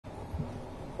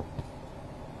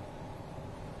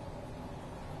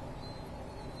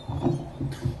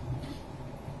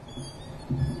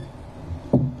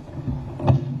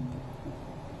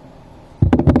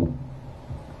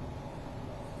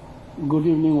Good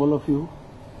evening, all of you.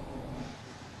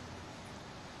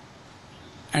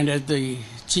 And as the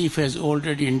Chief has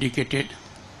already indicated,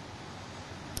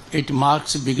 it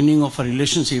marks the beginning of a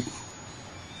relationship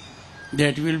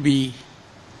that will be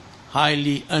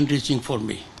highly enriching for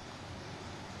me.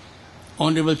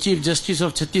 Honorable Chief Justice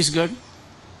of Chhattisgarh,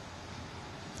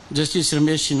 Justice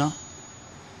Ramesh Sinha,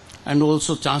 and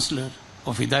also Chancellor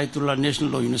of Hidayatullah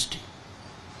National Law University.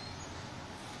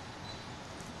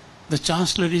 The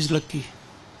Chancellor is lucky.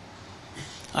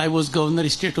 I was Governor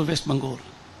State of West Bengal.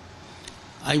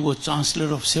 I was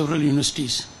Chancellor of several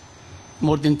universities,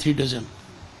 more than 3 dozen.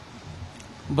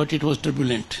 But it was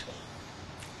turbulent.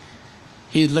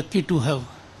 He is lucky to have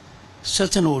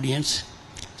such an audience,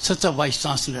 such a Vice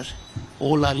Chancellor.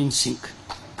 All are in sync.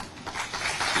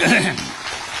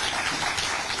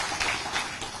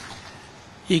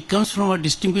 He comes from a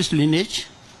distinguished lineage.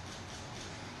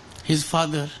 His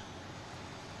father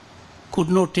could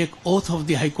not take oath of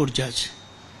the High Court judge,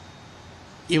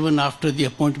 even after the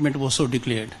appointment was so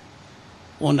declared,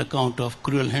 on account of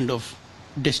cruel hand of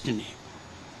destiny.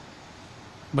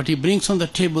 But he brings on the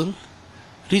table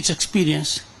rich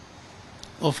experience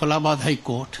of Allahabad High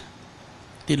Court,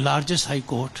 the largest High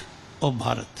Court of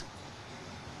Bharat.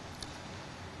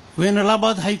 When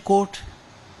Allahabad High Court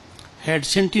had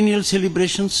centennial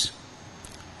celebrations,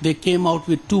 they came out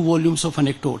with 2 volumes of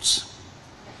anecdotes.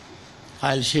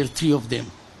 I'll share 3 of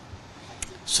them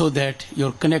so that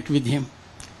your connect with him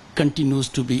continues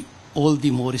to be all the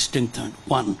more strengthened.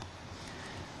 1.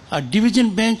 A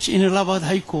division bench in Allahabad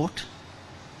High Court,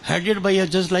 headed by a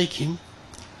judge like him,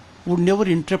 would never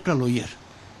interrupt a lawyer.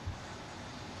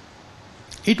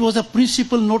 It was a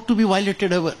principle not to be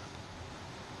violated ever.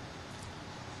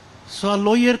 So a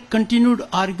lawyer continued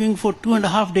arguing for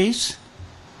 2.5 days,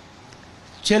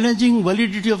 challenging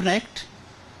validity of an act.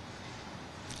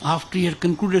 After he had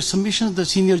concluded submissions, the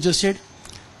senior judge said,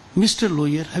 "Mr.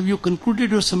 Lawyer, have you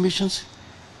concluded your submissions?"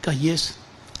 Yes.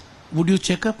 "Would you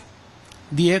check up?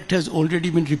 The act has already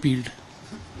been repealed."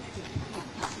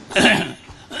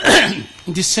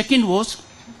 The second was,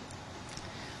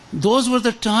 those were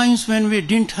the times when we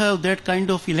didn't have that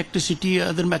kind of electricity or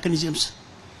other mechanisms.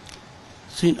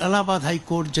 So in Allahabad High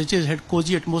Court, judges had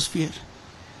cozy atmosphere.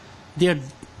 They had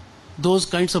those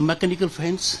kinds of mechanical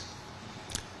fans,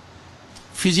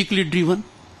 physically driven,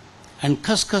 and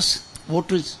khas-khas,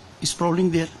 water is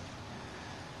sprawling there.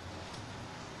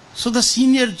 So the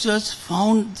senior judge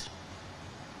found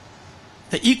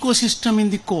the ecosystem in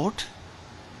the court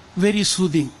very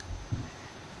soothing,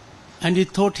 and he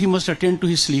thought he must attend to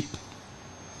his sleep.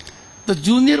 The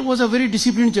junior was a very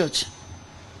disciplined judge.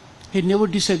 He never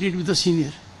disagreed with the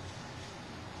senior.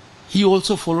 He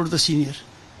also followed the senior.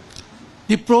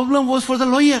 The problem was for the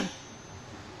lawyer.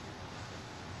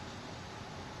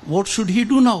 What should he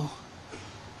do now?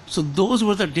 So those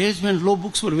were the days when law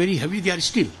books were very heavy. They are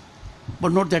still,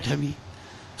 but not that heavy.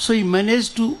 So he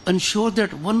managed to ensure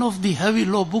that one of the heavy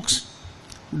law books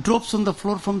drops on the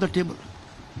floor from the table.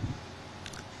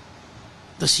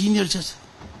 The senior judge,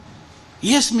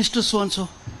 "Yes, Mr. So-and-so,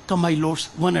 come my lords,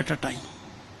 one at a time."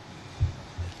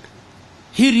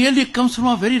 He really comes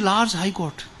from a very large high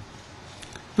court,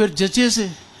 where judges,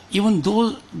 even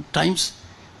those times,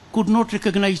 could not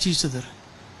recognize each other.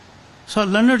 So a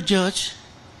learned judge,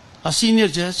 a senior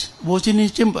judge, was in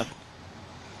his chamber.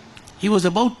 He was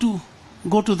about to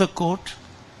go to the court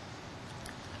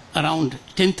around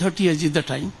 10:30 as is the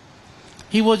time.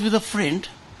 He was with a friend.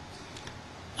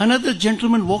 Another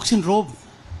gentleman walks in robe.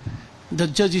 The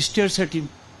judge stares at him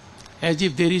as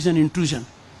if there is an intrusion.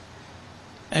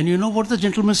 And you know what the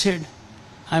gentleman said?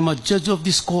 "I'm a judge of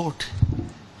this court.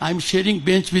 I'm sharing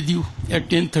bench with you at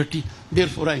 10:30.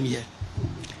 Therefore I'm here."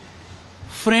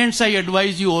 Friends, I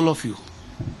advise you, all of you,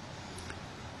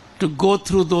 to go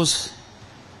through those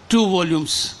 2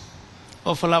 volumes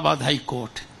of Allahabad High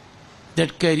Court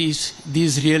that carries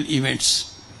these real events.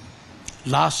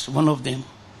 Last one of them.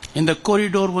 In the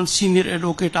corridor, one senior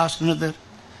advocate asked another,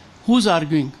 "Who's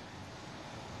arguing?"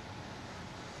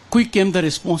 Quick came the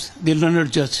response, "The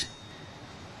learned judge."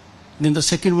 Then the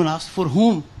second one asked, "For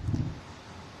whom?"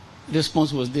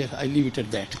 Response was there. I leave it at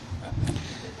that.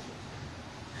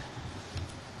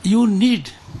 You need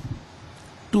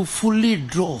to fully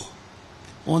draw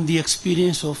on the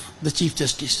experience of the Chief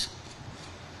Justice.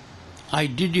 I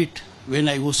did it when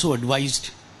I was so advised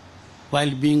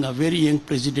while being a very young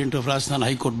president of Rajasthan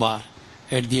High Court Bar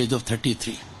at the age of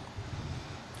 33.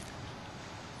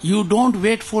 You don't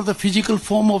wait for the physical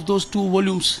form of those 2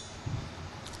 volumes.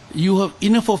 You have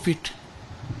enough of it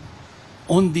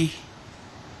on the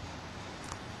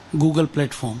Google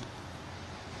platform.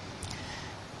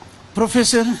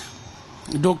 Professor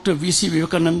Dr. V.C.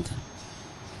 Vivekanand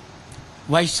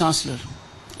Vice Chancellor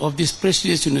of this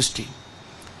prestigious university,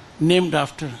 named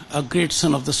after a great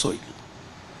son of the soil.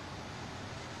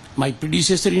 My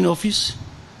predecessor in office,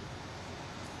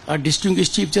 a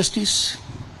distinguished Chief Justice,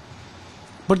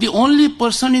 but the only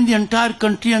person in the entire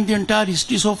country and the entire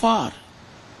history so far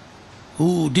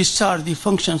who discharged the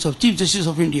functions of Chief Justice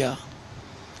of India,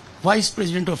 Vice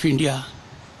President of India,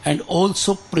 and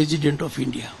also President of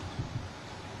India.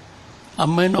 A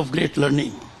man of great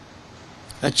learning.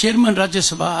 As Chairman Rajya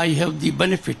Sabha, I have the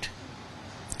benefit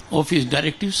of his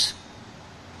directives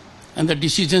and the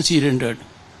decisions he rendered.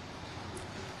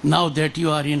 Now that you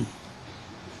are in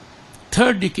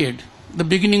third decade, the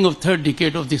beginning of third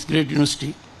decade of this great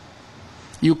university,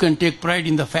 you can take pride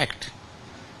in the fact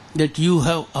that you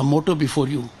have a motto before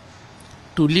you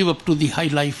to live up to the high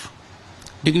life,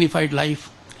 dignified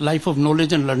life, life of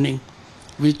knowledge and learning,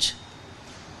 which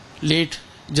late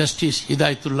Justice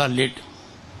Hidayatullah led.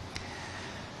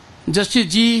 Justice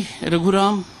G.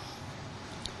 Raghuram,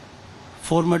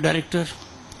 former Director,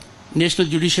 National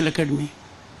Judicial Academy,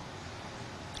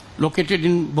 located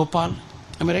in Bhopal.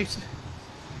 Am I right, sir?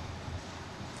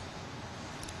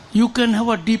 You can have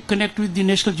a deep connect with the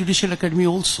National Judicial Academy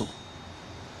also.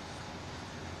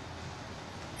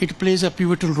 It plays a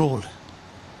pivotal role.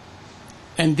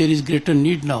 And there is greater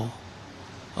need now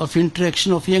of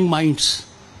interaction of young minds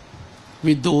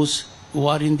with those who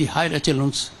are in the higher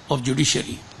echelons of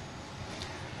judiciary.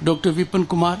 Dr. Vipan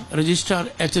Kumar, Registrar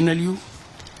HNLU,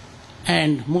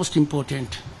 and most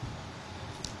important,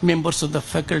 members of the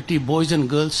faculty, boys and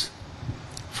girls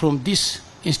from this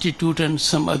institute and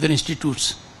some other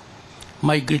institutes,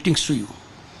 my greetings to you.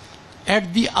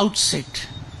 At the outset,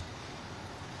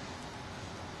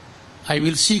 I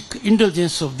will seek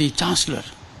indulgence of the Chancellor.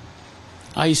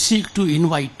 I seek to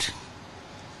invite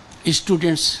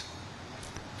students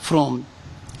from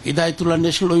Hidayatullah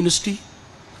National Law University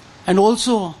and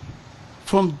also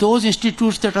from those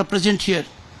institutes that are present here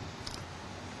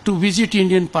to visit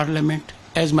Indian Parliament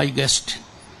as my guest.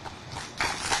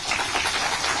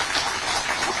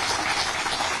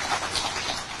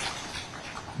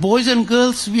 Boys and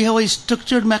girls, we have a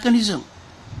structured mechanism.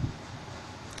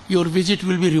 Your visit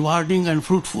will be rewarding and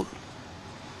fruitful.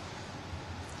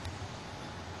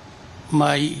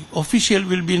 My official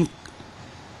will be in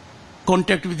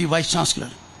contact with the Vice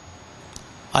Chancellor.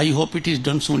 I hope it is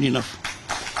done soon enough.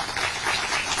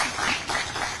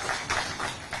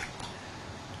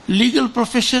 Legal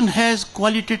profession has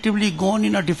qualitatively gone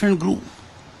in a different groove.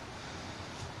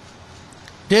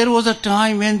 There was a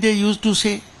time when they used to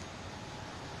say,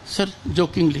 sir,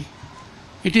 jokingly,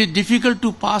 it is difficult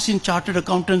to pass in chartered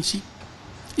accountancy,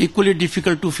 equally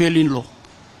difficult to fail in law.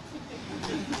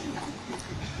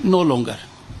 No longer.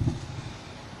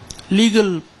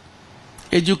 Legal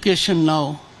education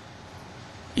now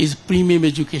is premium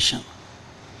education.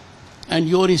 And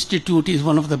your institute is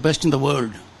one of the best in the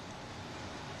world.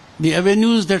 The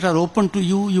avenues that are open to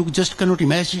you, you just cannot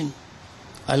imagine.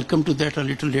 I'll come to that a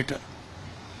little later.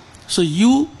 So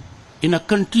you, in a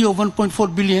country of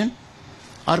 1.4 billion,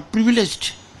 are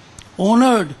privileged,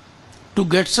 honored to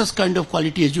get such kind of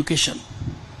quality education.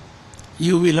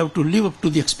 You will have to live up to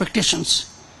the expectations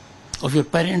of your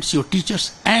parents, your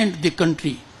teachers, and the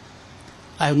country.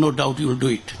 I have no doubt you will do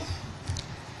it.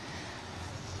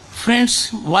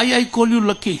 Friends, why I call you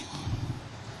lucky?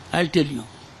 I'll tell you.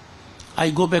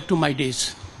 I go back to my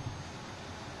days.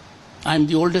 I am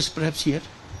the oldest perhaps here.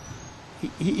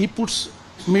 He puts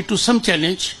me to some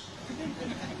challenge,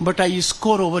 but I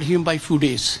score over him by few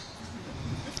days.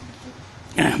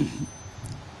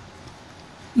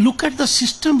 Look at the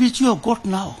system which you have got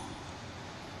now.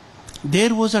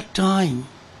 There was a time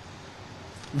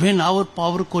when our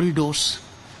power corridors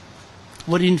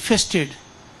were infested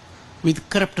with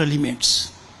corrupt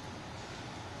elements.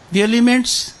 The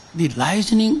elements, the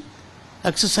licensing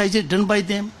exercises done by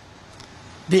them,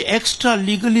 the extra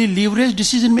legally leveraged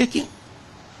decision making.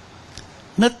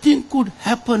 Nothing could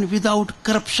happen without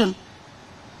corruption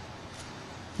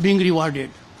being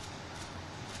rewarded.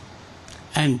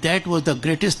 And that was the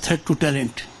greatest threat to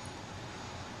talent.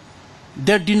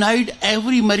 That denied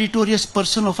every meritorious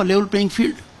person of a level playing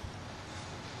field.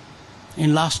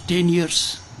 In last 10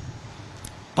 years,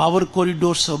 power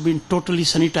corridors have been totally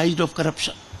sanitized of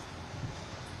corruption.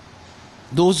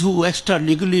 Those who extra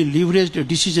legally leveraged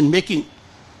decision making,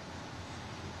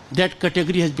 that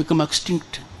category has become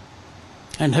extinct.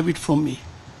 And have it from me.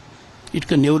 It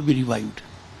can never be revived.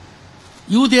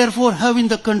 You therefore have in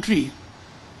the country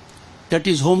that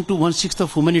is home to 1/6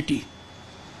 of humanity,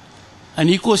 an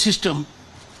ecosystem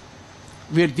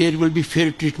where there will be fair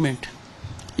treatment,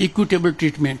 equitable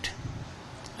treatment,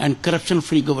 and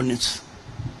corruption-free governance.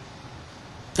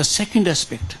 The second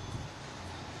aspect,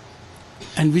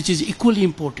 and which is equally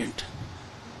important,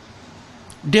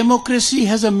 democracy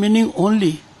has a meaning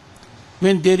only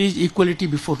when there is equality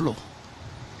before law.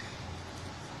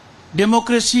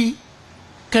 Democracy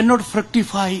cannot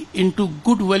fructify into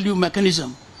good value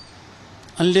mechanism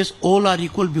unless all are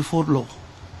equal before law.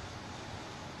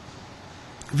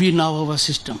 We now have a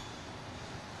system.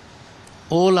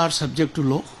 All are subject to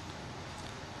law.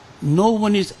 No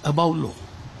one is above law.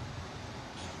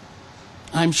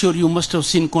 I'm sure you must have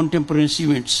seen contemporaneous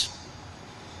events.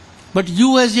 But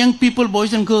you as young people,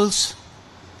 boys and girls,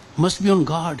 must be on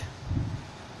guard.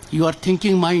 You are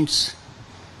thinking minds.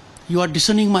 You are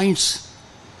discerning minds.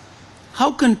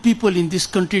 How can people in this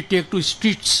country take to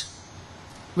streets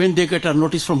when they get a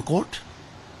notice from court?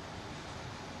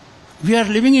 We are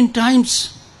living in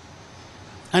times,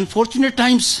 unfortunate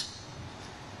times,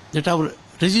 that our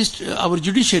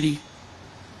judiciary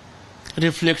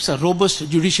reflects a robust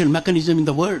judicial mechanism in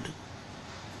the world.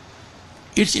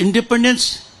 Its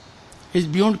independence is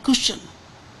beyond question.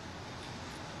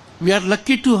 We are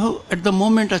lucky to have at the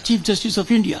moment a Chief Justice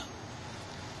of India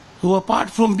who, apart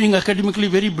from being academically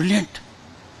very brilliant,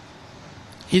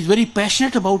 he is very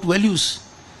passionate about values.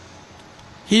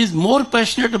 He is more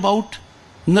passionate about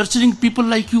nurturing people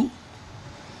like you.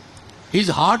 His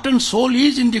heart and soul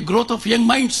is in the growth of young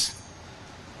minds.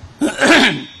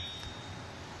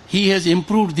 He has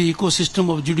improved the ecosystem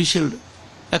of judicial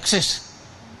access,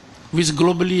 which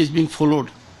globally is being followed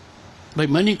by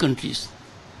many countries.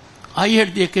 I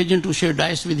had the occasion to share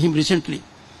dais with him recently,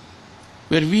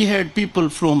 where we had people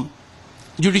from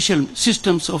judicial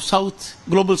systems of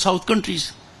global South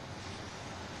countries.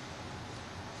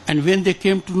 And when they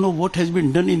came to know what has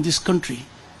been done in this country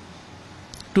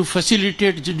to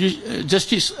facilitate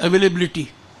justice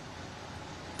availability,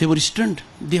 they were stunned.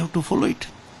 They have to follow it.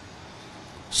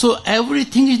 So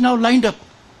everything is now lined up.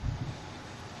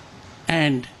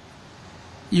 And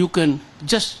you can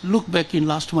just look back in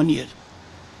last 1 year.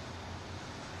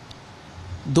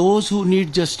 Those who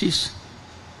need justice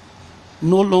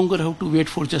no longer have to wait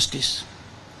for justice.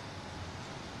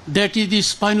 That is the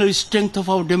spinal strength of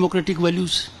our democratic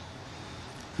values,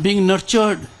 being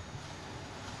nurtured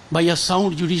by a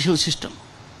sound judicial system.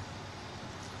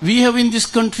 We have in this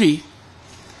country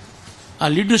a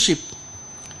leadership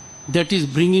that is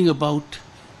bringing about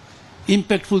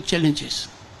impactful challenges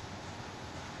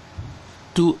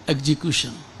to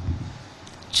execution.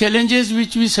 Challenges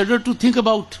which we shudder to think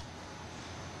about.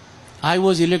 I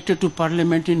was elected to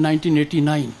Parliament in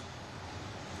 1989.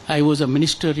 I was a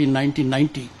minister in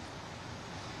 1990.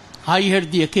 I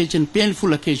had the occasion,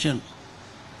 painful occasion,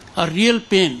 a real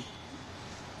pain,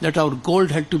 that our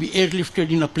gold had to be airlifted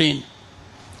in a plane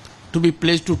to be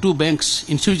placed to 2 banks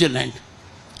in Switzerland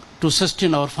to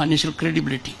sustain our financial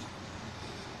credibility.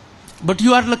 But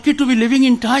you are lucky to be living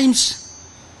in times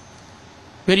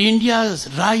where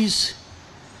India's rise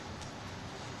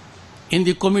in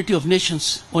the Committee of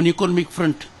Nations on economic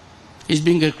front is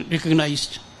being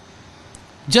recognized.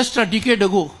 Just a decade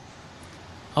ago,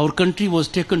 our country was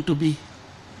taken to be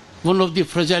one of the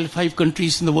fragile 5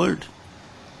 countries in the world,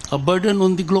 a burden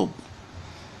on the globe.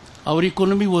 Our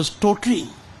economy was tottering.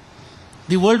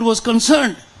 The world was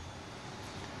concerned.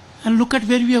 And look at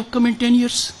where we have come in 10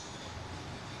 years.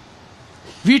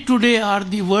 We today are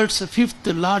the world's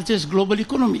 5th largest global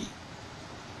economy.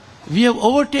 We have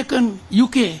overtaken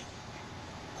UK,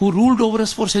 who ruled over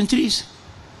us for centuries.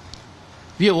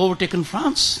 We have overtaken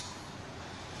France.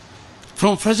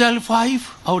 From fragile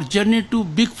 5, our journey to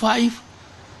big 5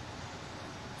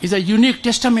 is a unique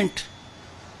testament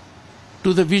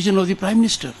to the vision of the Prime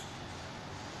Minister.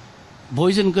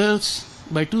 Boys and girls,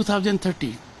 by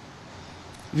 2030,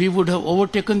 we would have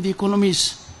overtaken the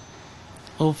economies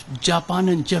of Japan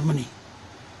and Germany.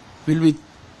 Will be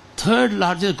 3rd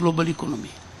largest global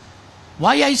economy.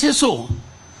 Why I say so?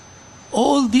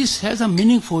 All this has a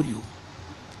meaning for you.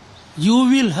 You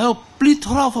will have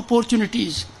plethora of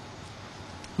opportunities.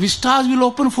 Vistas will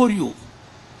open for you.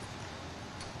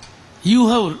 You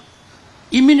have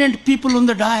eminent people on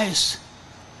the dais.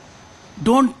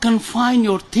 Don't confine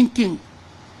your thinking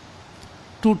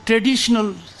to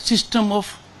traditional system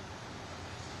of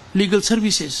legal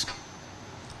services.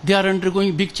 They are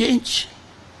undergoing big change.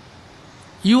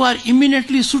 You are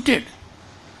eminently suited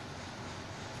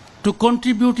to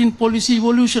contribute in policy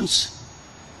evolutions.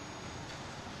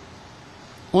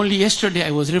 Only yesterday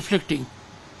I was reflecting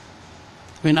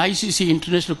when ICC,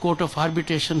 International Court of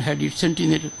Arbitration, had its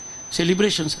centenary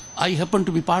celebrations. I happened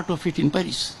to be part of it in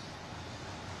Paris.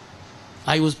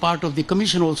 I was part of the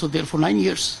commission also there for 9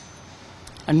 years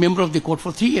and member of the court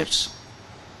for 3 years.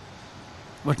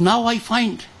 But now I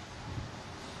find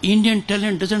Indian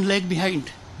talent doesn't lag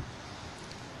behind.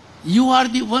 You are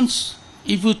the ones,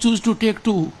 if you choose to take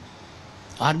to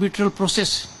arbitral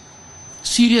process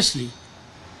seriously,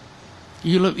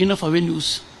 you'll have enough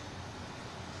avenues.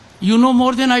 You know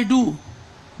more than I do,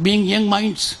 being young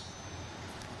minds.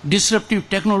 Disruptive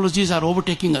technologies are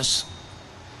overtaking us.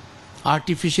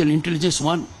 Artificial intelligence,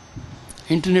 one.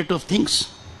 Internet of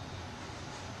Things.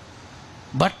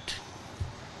 But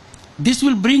this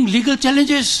will bring legal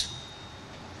challenges,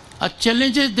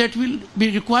 challenges that will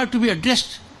be required to be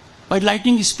addressed by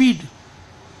lightning speed.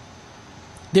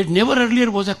 There never earlier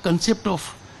was a concept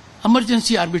of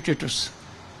emergency arbitrators.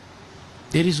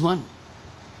 There is one.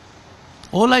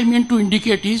 All I meant to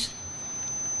indicate is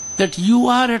that you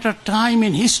are at a time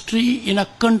in history, in a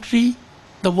country,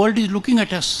 the world is looking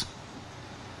at us.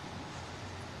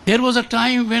 There was a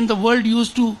time when the world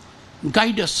used to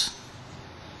guide us.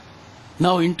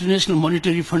 Now International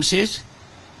Monetary Fund says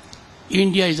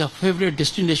India is a favorite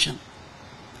destination,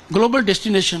 global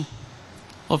destination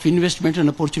of investment and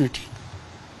opportunity.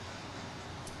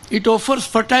 It offers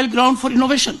fertile ground for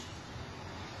innovation.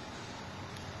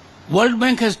 World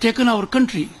Bank has taken our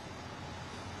country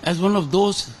as one of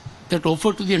those that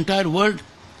offer to the entire world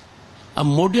a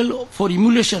model for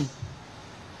emulation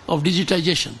of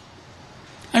digitization.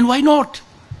 And why not?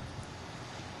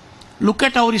 Look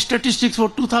at our statistics for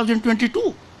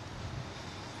 2022.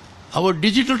 Our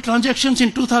digital transactions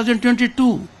in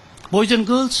 2022, boys and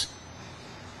girls,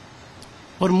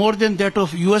 were more than that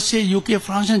of USA, UK,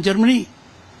 France and Germany.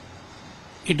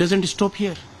 It doesn't stop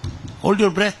here. Hold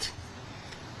your breath.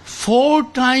 4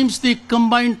 times the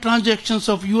combined transactions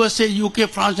of USA, UK,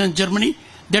 France and Germany,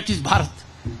 that is Bharat,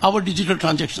 our digital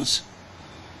transactions.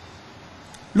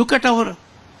 Look at our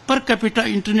per capita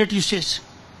internet usage.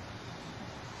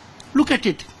 Look at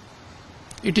it.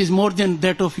 It is more than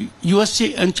that of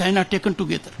USA and China taken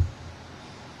together.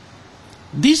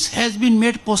 This has been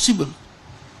made possible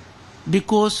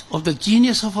because of the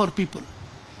genius of our people.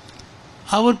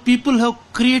 Our people have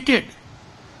created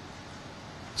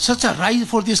such a rise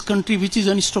for this country which is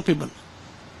unstoppable.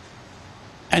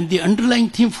 And the underlying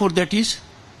theme for that is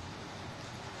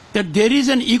that there is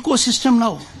an ecosystem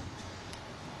now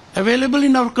available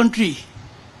in our country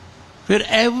where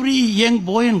every young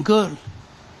boy and girl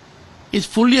is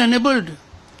fully enabled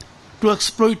to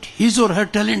exploit his or her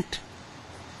talent,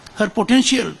 her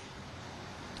potential,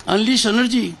 unleash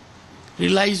energy,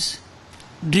 realize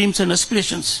dreams and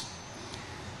aspirations.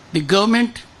 The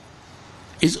government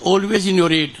is always in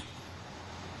your aid.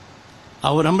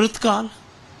 Our Amrit Kal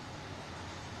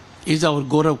is our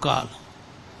Gaurav Kal.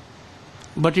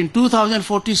 But in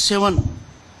 2047,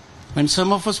 when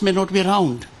some of us may not be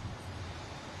around,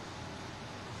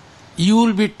 you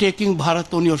will be taking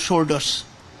Bharat on your shoulders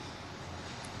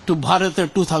to Bharat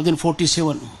at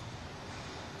 2047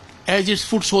 as its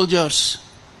foot soldiers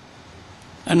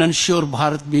and ensure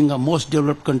Bharat being a most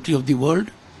developed country of the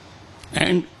world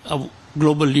and a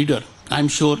global leader. I am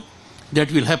sure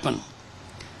that will happen.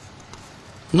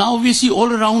 Now we see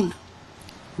all around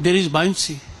there is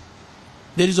buoyancy,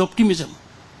 there is optimism.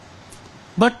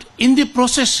 But in the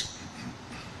process,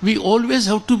 we always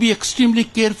have to be extremely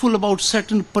careful about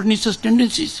certain pernicious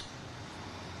tendencies.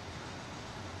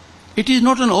 It is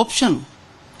not an option.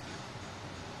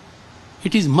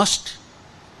 It is must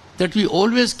that we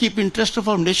always keep interest of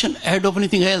our nation ahead of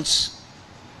anything else.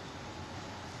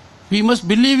 We must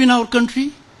believe in our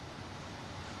country.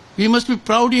 We must be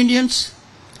proud Indians,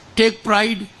 take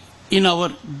pride in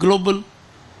our global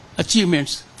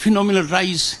achievements, phenomenal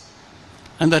rise,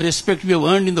 and the respect we have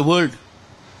earned in the world.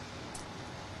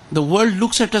 The world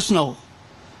looks at us now.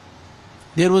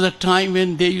 There was a time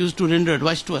when they used to render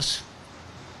advice to us.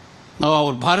 Now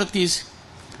our Bharat is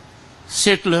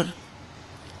settler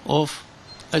of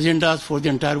agendas for the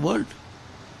entire world.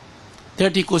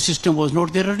 That ecosystem was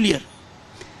not there earlier.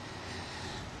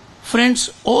 Friends,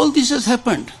 all this has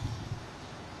happened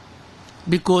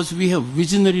because we have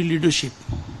visionary leadership.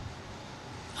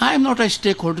 I am not a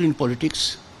stakeholder in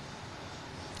politics.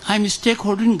 I am a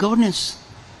stakeholder in governance.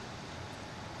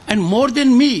 And more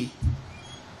than me,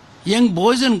 young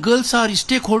boys and girls are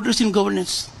stakeholders in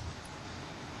governance.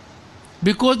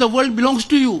 Because the world belongs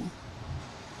to you.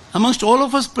 Amongst all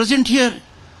of us present here,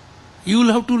 you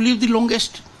will have to live the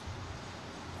longest.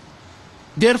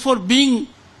 Therefore, being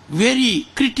very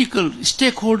critical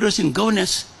stakeholders in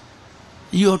governance,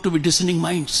 you have to be discerning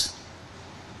minds.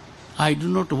 I do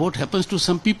not know what happens to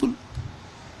some people.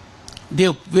 They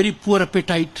have very poor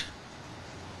appetite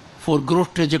for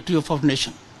growth trajectory of our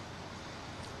nation.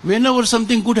 Whenever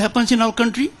something good happens in our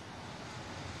country,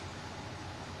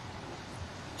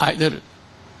 either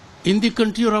in the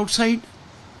country or outside,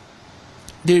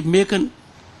 they make an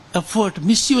effort,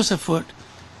 mischievous effort,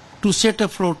 to set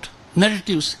afloat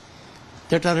narratives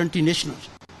that are anti-national.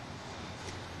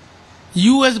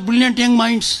 You as brilliant young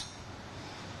minds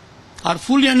are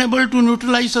fully unable to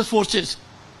neutralize such forces.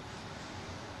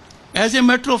 As a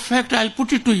matter of fact, I'll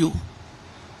put it to you,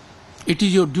 it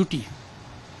is your duty,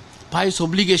 pious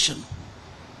obligation,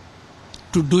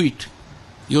 to do it.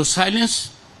 Your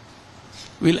silence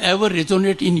will ever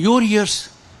resonate in your ears.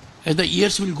 As the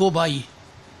years will go by,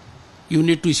 you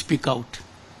need to speak out.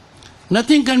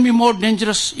 Nothing can be more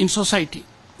dangerous in society,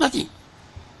 nothing,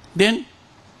 than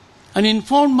an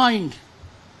informed mind,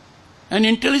 an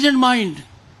intelligent mind,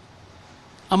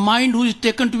 a mind who is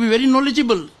taken to be very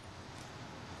knowledgeable,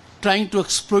 trying to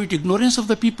exploit ignorance of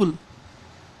the people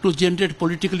to generate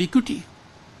political equity.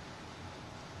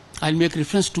 I'll make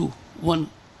reference to one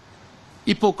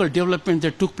epochal development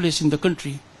that took place in the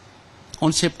country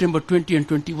on September 20 and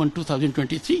 21,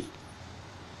 2023.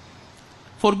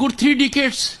 For good 3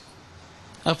 decades,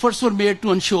 efforts were made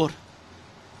to ensure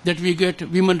that we get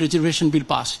women reservation bill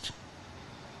passed.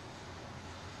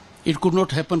 It could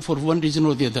not happen for one reason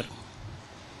or the other.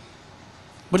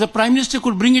 But the Prime Minister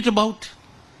could bring it about.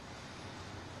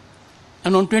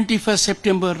 And on 21st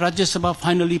September, Rajya Sabha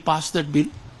finally passed that bill,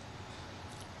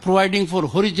 providing for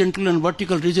horizontal and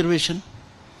vertical reservation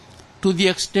to the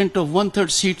extent of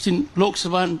 1/3 seats in Lok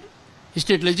Sabha and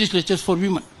state legislatures for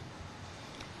women.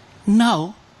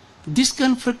 Now, this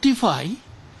can fructify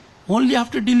only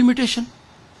after delimitation.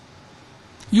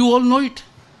 You all know it.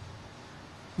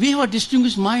 We have a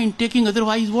distinguished mind taking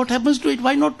otherwise. What happens to it?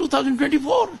 Why not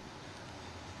 2024?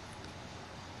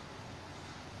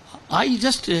 I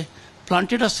just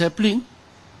planted a sapling.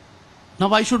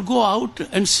 Now I should go out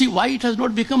and see why it has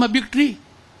not become a big tree.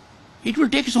 It will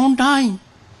take its own time.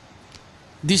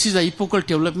 This is a epochal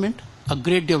development, a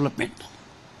great development.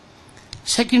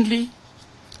 Secondly,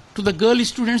 to the girl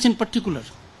students in particular,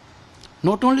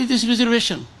 not only this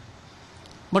reservation,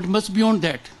 but much beyond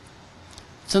that.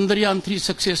 Chandrayaan 3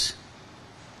 success,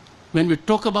 when we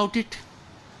talk about it,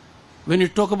 when we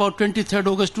talk about 23rd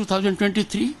August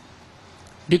 2023,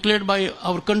 declared by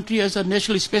our country as a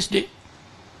National Space Day,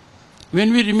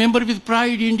 when we remember with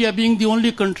pride India being the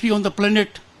only country on the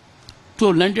planet to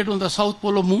have landed on the South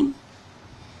Pole of Moon,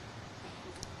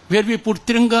 where we put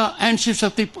Tiranga and Shiv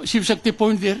Shakti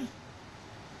Point there,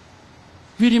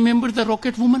 we remember the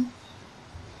rocket woman.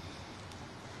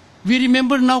 We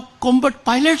remember now combat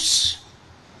pilots.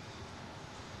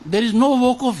 There is no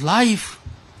walk of life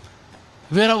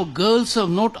where our girls have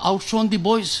not outshone the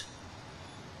boys.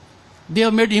 They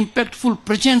have made impactful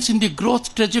presence in the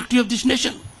growth trajectory of this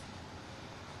nation.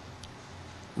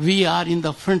 We are in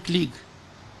the front league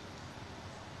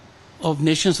of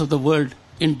nations of the world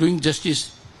in doing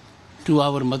justice to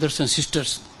our mothers and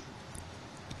sisters.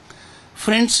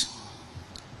 Friends,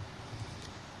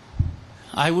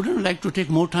 I wouldn't like to take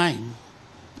more time,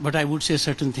 but I would say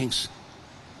certain things.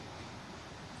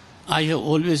 I have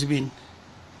always been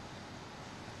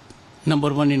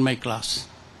number 1 in my class.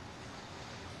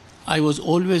 I was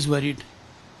always worried,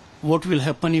 what will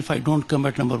happen if I don't come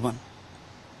at number 1?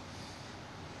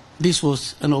 This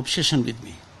was an obsession with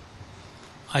me.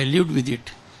 I lived with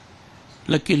it.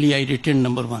 Luckily, I retained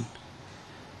number 1.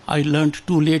 I learned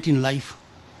too late in life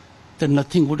that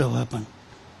nothing would have happened.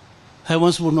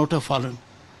 Heavens would not have fallen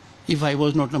if I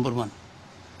was not number 1.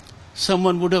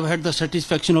 Someone would have had the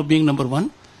satisfaction of being number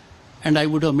 1, and I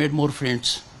would have made more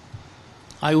friends.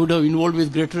 I would have involved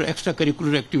with greater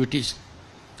extracurricular activities.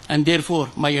 And therefore,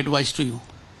 my advice to you,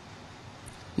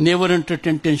 never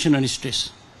entertain tension and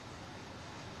stress.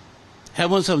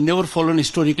 Heavens have never fallen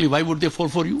historically. Why would they fall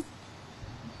for you?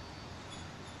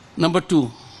 Number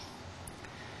 2,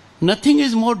 nothing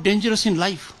is more dangerous in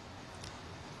life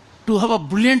to have a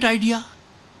brilliant idea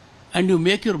and you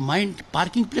make your mind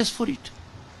parking place for it,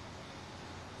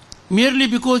 merely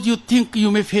because you think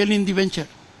you may fail in the venture.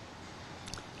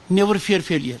 Never fear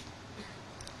failure.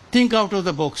 Think out of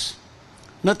the box.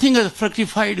 Nothing has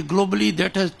fructified globally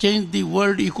that has changed the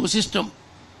world ecosystem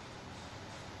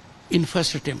in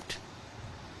first attempt.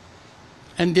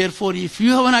 And therefore, if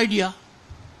you have an idea,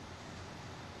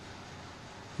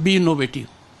 be innovative.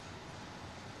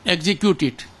 Execute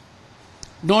it.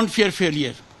 Don't fear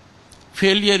failure.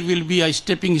 Failure will be a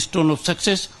stepping stone of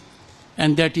success,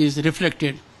 and that is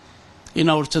reflected in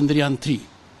our Chandrayaan 3.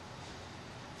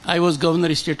 I was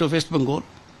Governor State of West Bengal,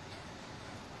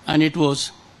 and it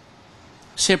was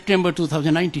September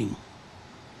 2019.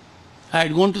 I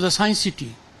had gone to the Science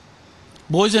City.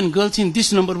 Boys and girls in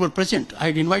this number were present. I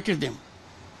had invited them.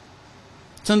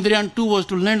 Chandrayaan 2 was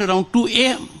to land around 2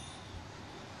 a.m.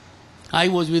 I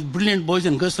was with brilliant boys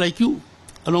and girls like you,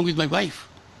 along with my wife.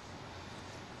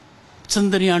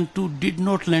 Chandrayaan 2 did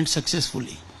not land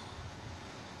successfully.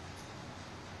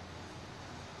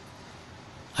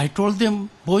 I told them,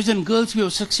 boys and girls, we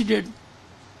have succeeded.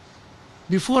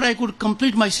 Before I could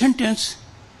complete my sentence,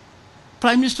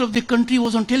 Prime Minister of the country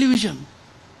was on television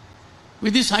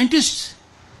with the scientists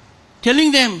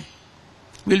telling them,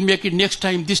 we'll make it next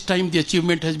time, this time the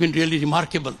achievement has been really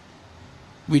remarkable.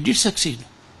 We did succeed.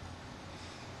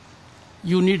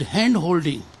 You need hand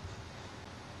holding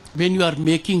when you are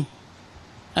making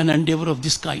an endeavor of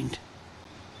this kind.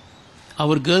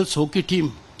 Our girls' hockey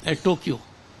team at Tokyo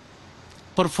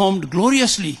performed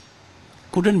gloriously,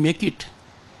 couldn't make it.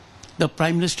 The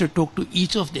Prime Minister talked to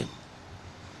each of them.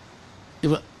 There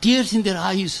were tears in their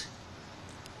eyes,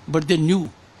 but they knew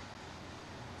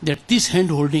that this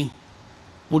hand-holding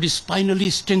would spinally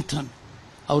strengthen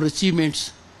our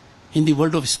achievements in the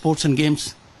world of sports and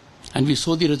games, and we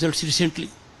saw the results recently.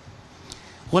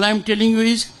 What I am telling you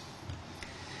is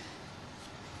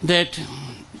that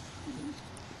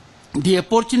the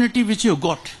opportunity which you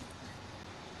got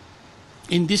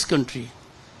in this country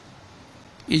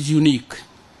is unique.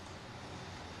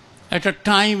 At a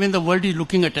time when the world is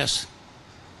looking at us,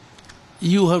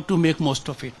 you have to make most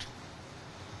of it.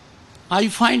 I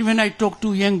find when I talk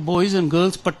to young boys and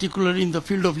girls, particularly in the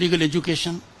field of legal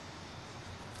education,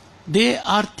 they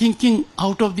are thinking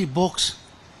out of the box,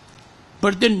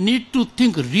 but they need to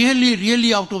think really,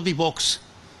 really out of the box,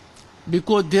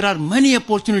 because there are many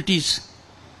opportunities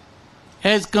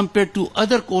as compared to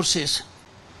other courses.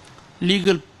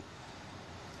 Legal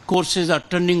courses are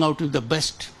turning out to be the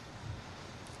best,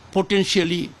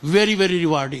 potentially very, very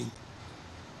rewarding.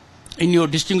 In your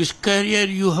distinguished career,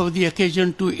 you have the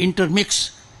occasion to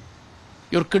intermix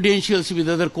your credentials with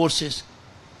other courses.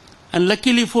 And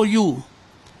luckily for you,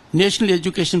 national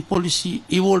education policy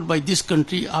evolved by this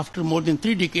country after more than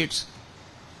 3 decades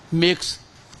makes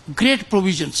great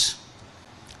provisions,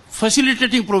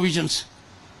 facilitating provisions.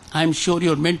 I am sure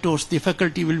your mentors, the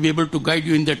faculty, will be able to guide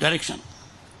you in that direction.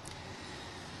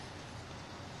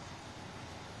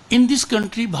 In this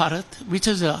country, Bharat, which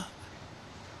has a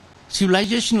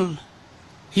civilizational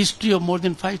history of more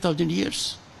than 5,000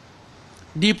 years,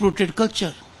 deep-rooted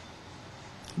culture,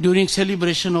 during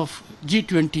celebration of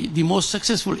G20, the most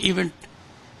successful event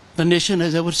the nation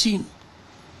has ever seen,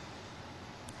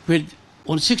 with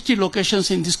on 60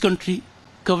 locations in this country,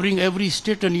 covering every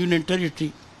state and union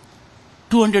territory,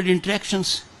 200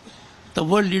 interactions, the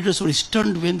world leaders were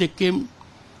stunned when they came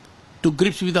to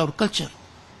grips with our culture.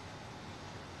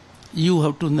 You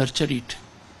have to nurture it.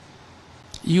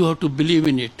 You have to believe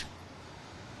in it.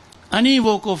 Any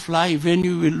walk of life, when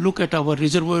you will look at our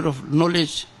reservoir of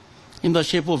knowledge in the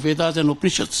shape of Vedas and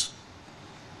Upanishads,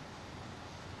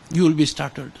 you will be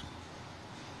startled.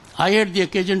 I had the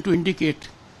occasion to indicate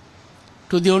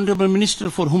to the Honorable Minister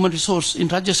for Human Resource in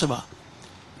Rajya Sabha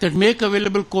that make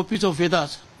available copies of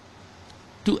Vedas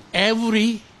to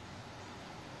every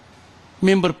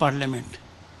member parliament.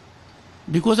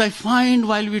 Because I find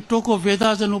while we talk of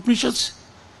Vedas and Upanishads,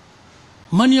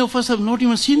 many of us have not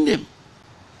even seen them.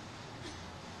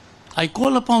 I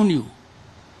call upon you,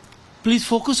 please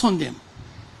focus on them.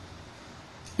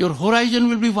 Your horizon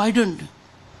will be widened.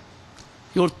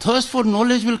 Your thirst for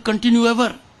knowledge will continue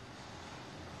ever.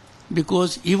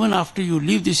 Because even after you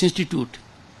leave this institute,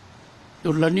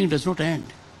 your learning does not end.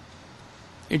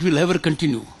 It will ever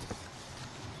continue.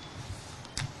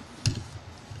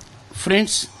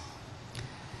 Friends,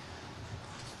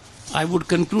 I would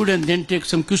conclude and then take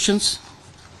some questions.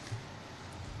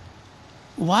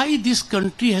 Why this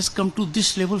country has come to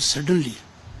this level suddenly?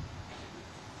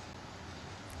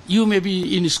 You may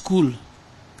be in school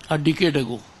a decade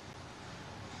ago,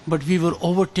 but we were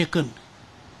overtaken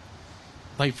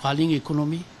by falling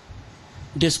economy,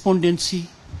 despondency,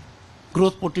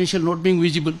 growth potential not being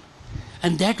visible,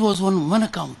 and that was on one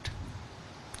account.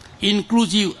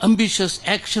 Inclusive, ambitious,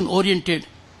 action-oriented,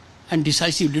 and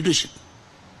decisive leadership.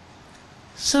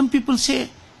 Some people say,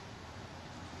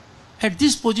 at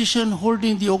this position,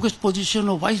 holding the august position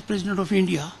of Vice President of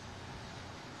India,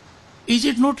 is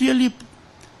it not really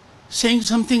saying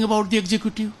something about the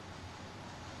executive?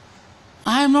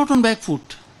 I am not on back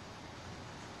foot.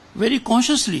 Very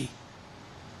consciously,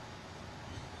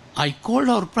 I called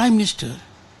our Prime Minister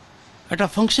at a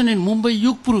function in Mumbai,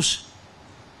 Yug Purush.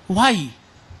 Why?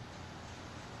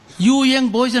 You young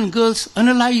boys and girls,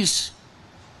 analyze,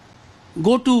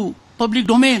 go to public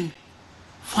domain,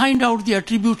 find out the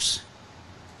attributes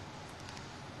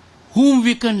whom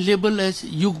we can label as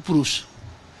Yug Purush.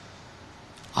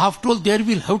 After all, there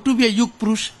will have to be a Yug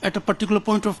Purush at a particular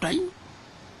point of time.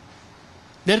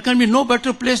 There can be no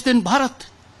better place than Bharat.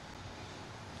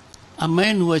 a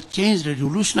man who has changed,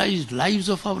 revolutionized lives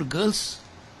of our girls.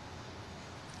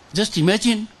 Just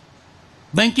imagine,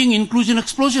 banking inclusion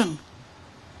explosion.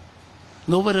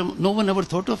 No one ever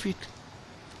thought of it.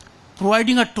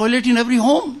 Providing a toilet in every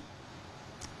home,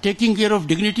 taking care of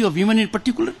dignity of women in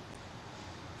particular,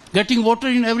 getting water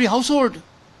in every household,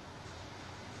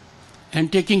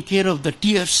 and taking care of the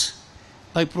tears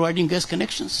by providing gas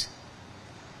connections.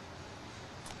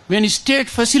 When state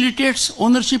facilitates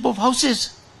ownership of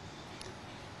houses,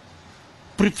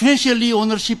 preferentially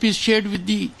ownership is shared with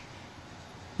the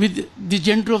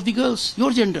gender of the girls,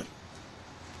 your gender.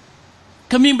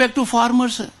 Coming back to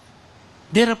farmers,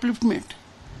 their upliftment.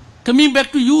 Coming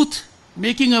back to youth,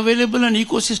 making available an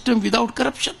ecosystem without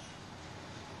corruption.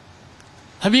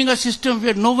 Having a system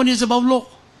where no one is above law.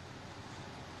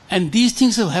 And these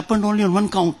things have happened only on one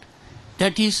count.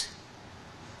 That is,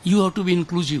 you have to be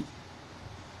inclusive,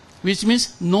 which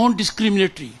means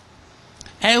non-discriminatory.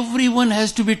 Everyone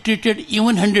has to be treated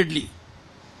even-handedly.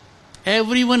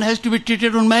 Everyone has to be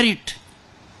treated on merit.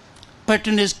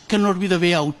 Patronage cannot be the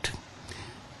way out.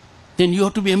 Then you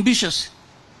have to be ambitious.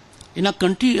 In a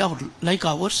country like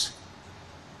ours,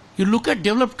 you look at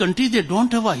developed countries, they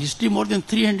don't have a history more than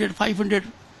 300, 500,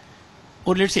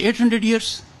 or let's say 800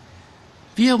 years.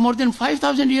 We have more than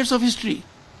 5,000 years of history.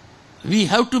 We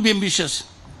have to be ambitious.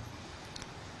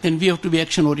 Then we have to be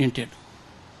action-oriented.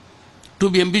 To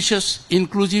be ambitious,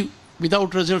 inclusive,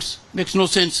 without results makes no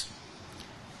sense.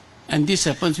 And this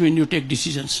happens when you take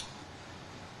decisions.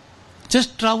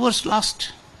 Just traverse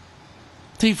last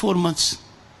 3-4 months.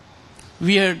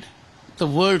 We had the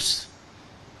world's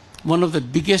one of the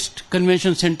biggest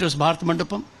convention centers, Bharat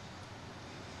Mandapam.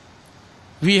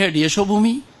 We had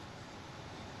Yashobhumi.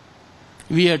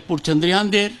 We had put Chandrayaan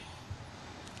there.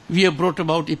 We have brought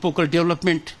about epochal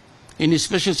development in a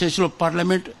special session of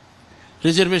Parliament,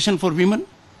 reservation for women.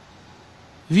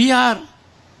 We are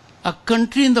a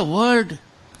country in the world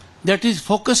that is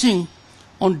focusing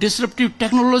on disruptive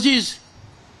technologies.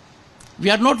 We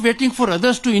are not waiting for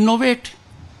others to innovate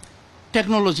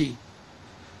technology.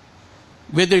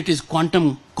 Whether it is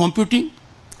quantum computing,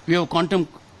 we have a quantum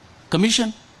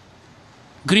commission,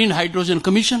 green hydrogen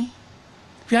commission.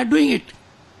 We are doing it.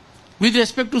 With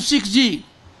respect to 6G,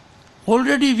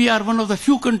 already we are one of the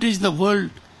few countries in the world,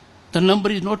 the number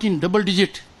is not in double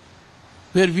digit,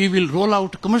 where we will roll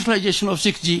out commercialization of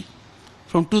 6G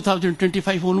from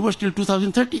 2025 onwards till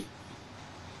 2030.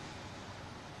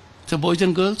 So boys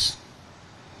and girls,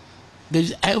 there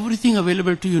is everything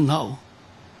available to you now.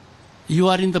 You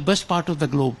are in the best part of the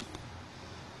globe.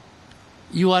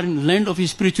 You are in land of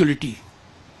spirituality.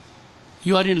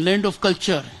 You are in land of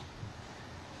culture.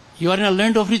 You are in a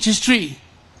land of rich history.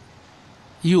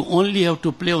 You only have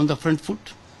to play on the front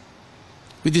foot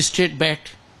with the straight bat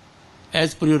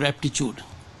as per your aptitude.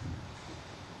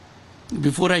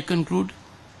 Before I conclude,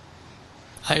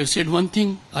 I have said one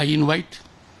thing. I invite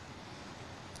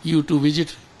you to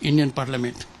visit Indian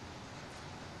Parliament.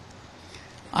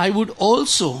 I would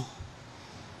also,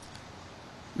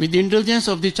 with the indulgence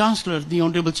of the Chancellor, the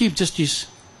Honorable Chief Justice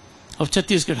of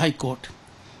Chhattisgarh High Court,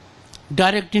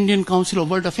 direct Indian Council of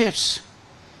World Affairs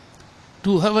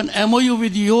to have an MOU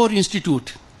with your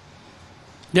institute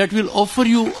that will offer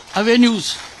you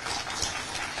avenues.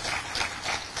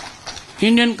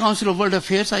 Indian Council of World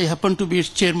Affairs, I happen to be its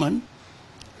chairman,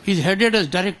 is headed as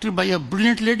director by a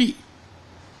brilliant lady,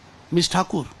 Ms.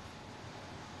 Thakur.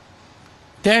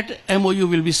 That MOU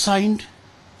will be signed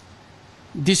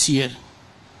this year.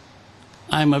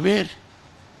 I am aware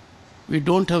we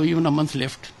don't have even a month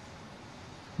left.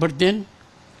 But then,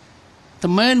 the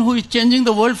man who is changing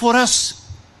the world for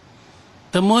us,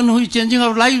 the man who is changing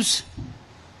our lives,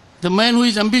 the man who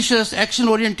is ambitious,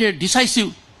 action-oriented,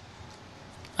 decisive,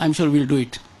 I'm sure we'll do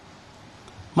it.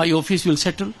 My office will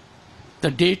settle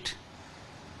the date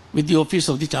with the office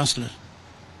of the Chancellor.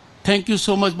 Thank you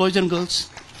so much, boys and girls.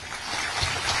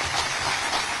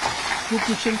 2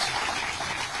 questions.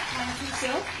 Thank you,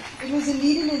 sir. It was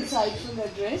indeed an insightful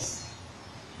address.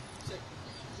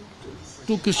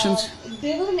 2 questions.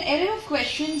 There were an array of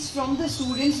questions from the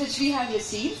students which we have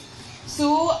received.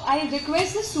 So I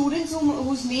request the students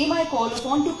whose name I call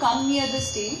upon to come near the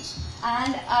stage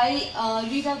and I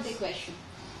read out the question.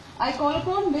 I call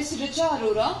upon Ms. Richa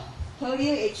Arora, third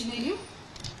year HNLU.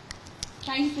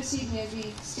 Kindly proceed near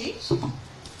the stage.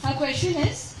 Her question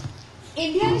is,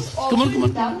 India is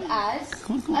often dubbed as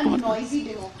a noisy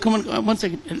democracy. Come on, 1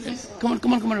 second. Yes, come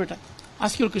on, beta.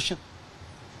 Ask your question.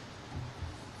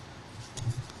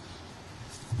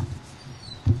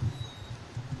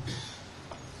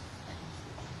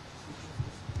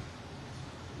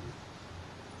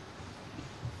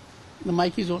 The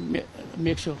mic is on.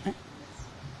 Make sure.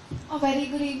 A very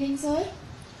good evening, sir.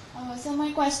 So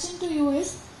my question to you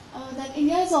is that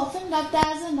India is often dubbed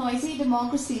as a noisy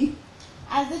democracy.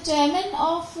 As the chairman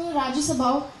of Rajya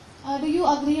Sabha, do you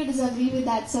agree or disagree with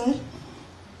that, sir?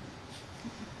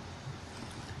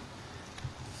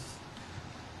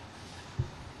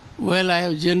 Well, I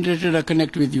have generated a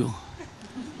connect with you.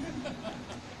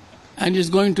 And it's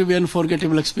going to be an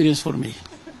unforgettable experience for me.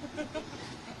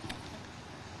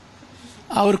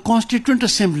 Our Constituent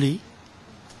Assembly,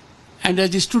 and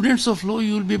as the students of law,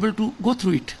 you will be able to go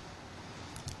through it.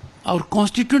 Our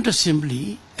Constituent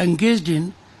Assembly engaged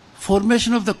in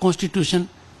formation of the Constitution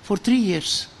for 3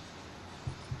 years.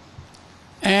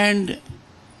 And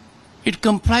it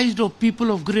comprised of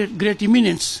people of great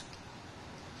eminence,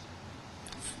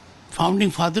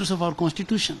 founding fathers of our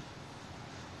Constitution.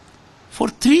 For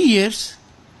 3 years,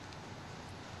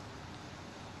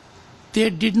 they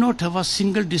did not have a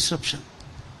single disruption,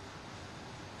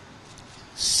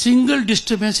 single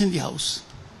disturbance in the House,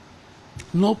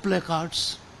 no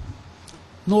placards,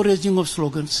 no raising of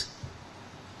slogans.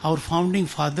 Our founding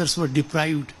fathers were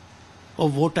deprived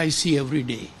of what I see every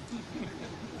day.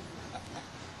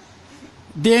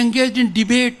 They engaged in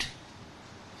debate,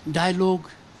 dialogue,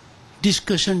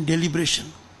 discussion,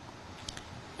 deliberation.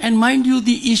 And mind you,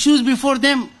 the issues before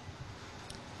them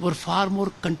were far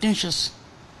more contentious,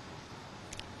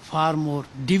 far more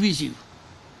divisive.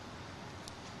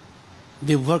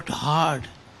 They worked hard,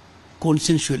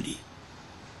 consensually.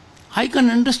 I can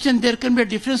understand there can be a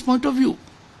different point of view.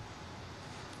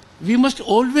 We must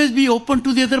always be open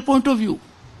to the other point of view.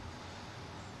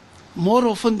 More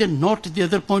often than not, the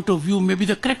other point of view may be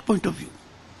the correct point of view.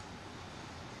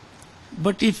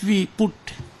 But if we put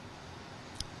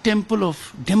temple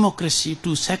of democracy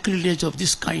to sacrilege of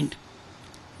this kind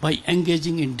by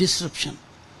engaging in disruption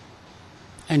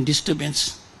and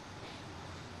disturbance,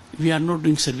 we are not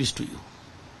doing service to you.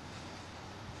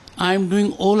 I am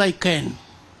doing all I can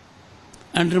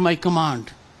under my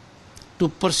command to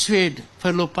persuade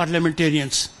fellow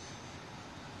parliamentarians.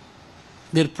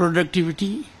 Their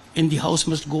productivity in the House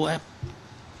must go up.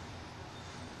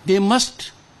 They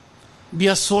must be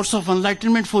a source of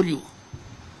enlightenment for you.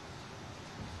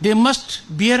 They must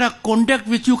bear a conduct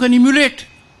which you can emulate.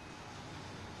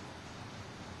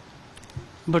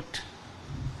 But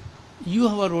you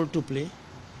have a role to play.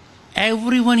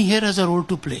 Everyone here has a role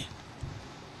to play.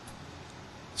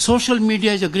 Social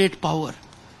media is a great power.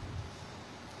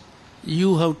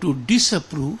 You have to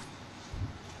disapprove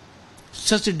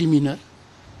such a demeanor.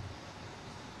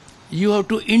 You have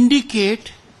to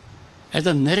indicate as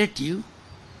a narrative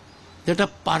that a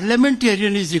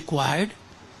parliamentarian is required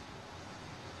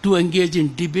to engage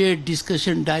in debate,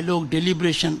 discussion, dialogue,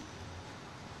 deliberation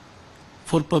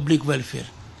for public welfare.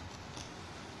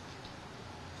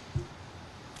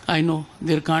 I know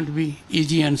there can't be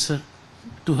easy answer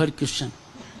to her question.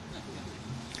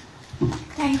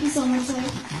 Thank you so much, sir.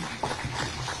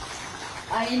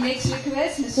 I next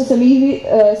request Mr.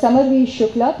 Samar V.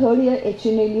 Shukla, third year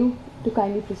HNLU, to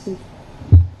kindly proceed.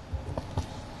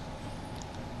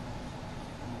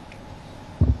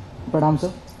 Pradam,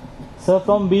 sir. Sir,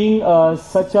 from being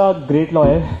such a great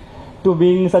lawyer to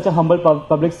being such a humble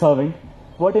public servant,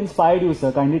 what inspired you,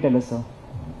 sir? Kindly tell us, sir.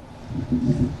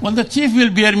 Well, the chief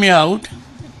will bear me out.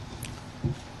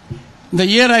 The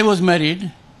year I was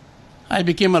married, I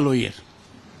became a lawyer.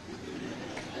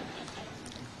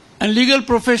 And legal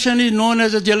profession is known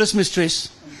as a jealous mistress.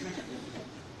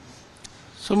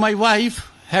 So my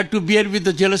wife had to bear with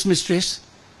the jealous mistress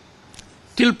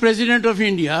till President of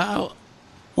India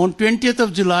on 20th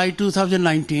of July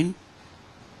 2019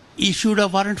 issued a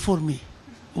warrant for me,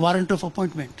 warrant of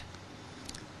appointment.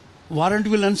 Warrant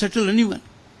will unsettle anyone.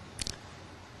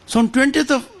 So on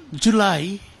 20th of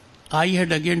July, I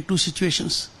had again two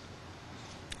situations.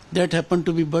 That happened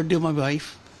to be birthday of my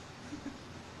wife,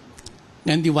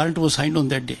 and the warrant was signed on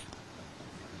that day.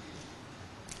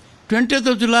 20th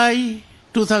of July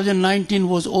 2019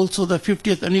 was also the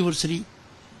 50th anniversary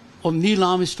of Neil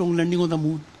Armstrong landing on the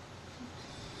moon.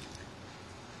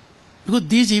 Because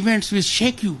these events which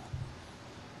shake you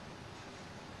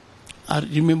are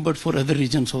remembered for other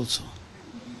reasons also.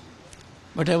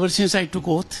 But ever since I took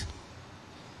oath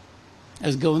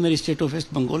as Governor of State of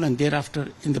West Bengal and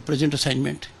thereafter in the present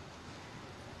assignment,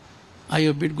 I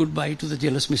have bid goodbye to the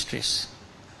jealous mistress.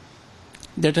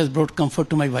 That has brought comfort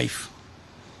to my wife.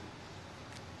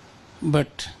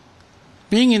 But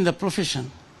being in the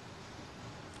profession,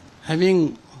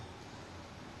 having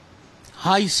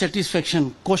high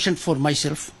satisfaction quotient for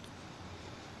myself,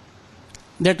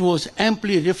 that was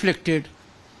amply reflected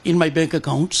in my bank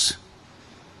accounts,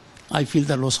 I feel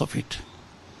the loss of it.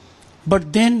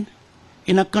 But then,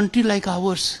 in a country like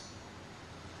ours,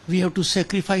 we have to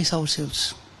sacrifice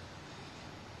ourselves.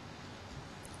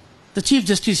 The Chief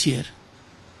Justice here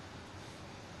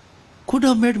could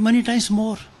have made many times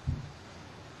more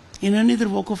in another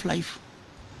walk of life.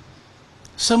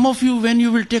 Some of you, when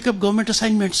you will take up government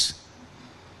assignments,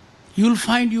 you will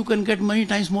find you can get many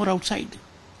times more outside.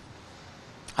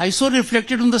 I saw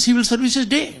reflected on the Civil Services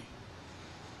Day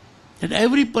that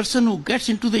every person who gets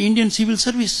into the Indian civil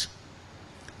service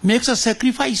makes a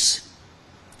sacrifice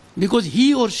because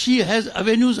he or she has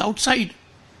avenues outside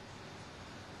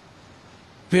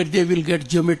where they will get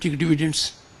geometric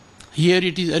dividends. Here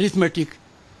it is arithmetic,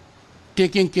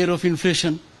 taking care of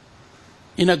inflation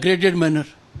in a graded manner.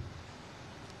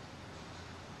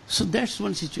 So that's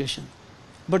one situation.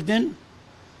 But then,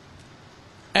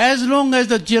 as long as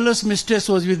the jealous mistress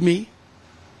was with me,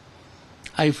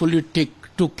 I fully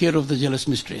took care of the jealous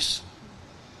mistress.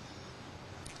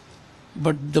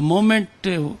 But the moment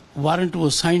warrant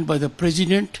was signed by the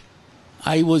president,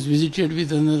 I was visited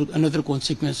with another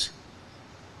consequence.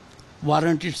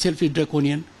 Warrant itself is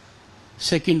draconian.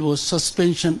 Second was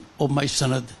suspension of my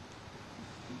sanad.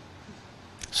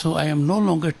 So I am no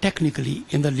longer technically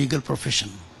in the legal profession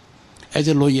as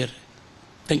a lawyer.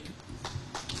 Thank you.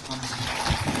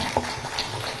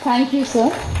 Thank you, sir.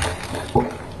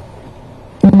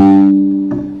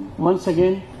 Once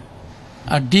again,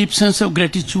 a deep sense of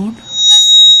gratitude.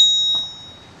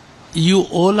 You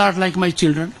all are like my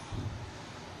children.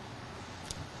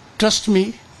 Trust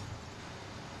me,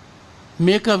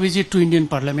 make a visit to Indian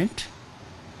Parliament.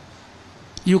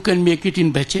 You can make it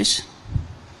in batches.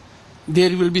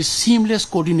 There will be seamless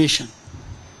coordination.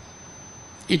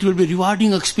 It will be a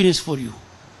rewarding experience for you.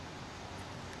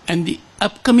 And the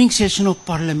upcoming session of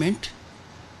Parliament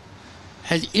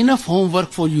has enough homework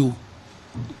for you.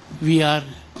 We are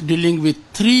dealing with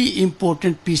 3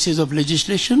 important pieces of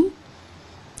legislation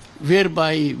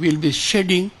whereby we will be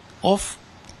shedding off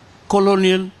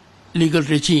colonial legal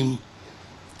regime,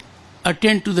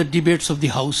 attend to the debates of the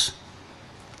House,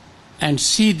 and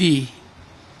see the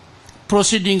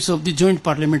proceedings of the Joint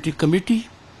Parliamentary Committee.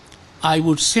 I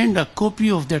would send a copy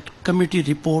of that committee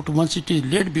report once it is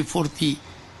laid before the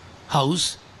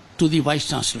House to the Vice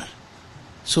Chancellor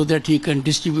so that he can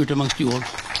distribute amongst you all.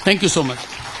 Thank you so much.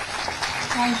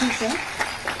 Thank you, sir.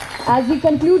 As we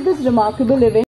conclude this remarkable event,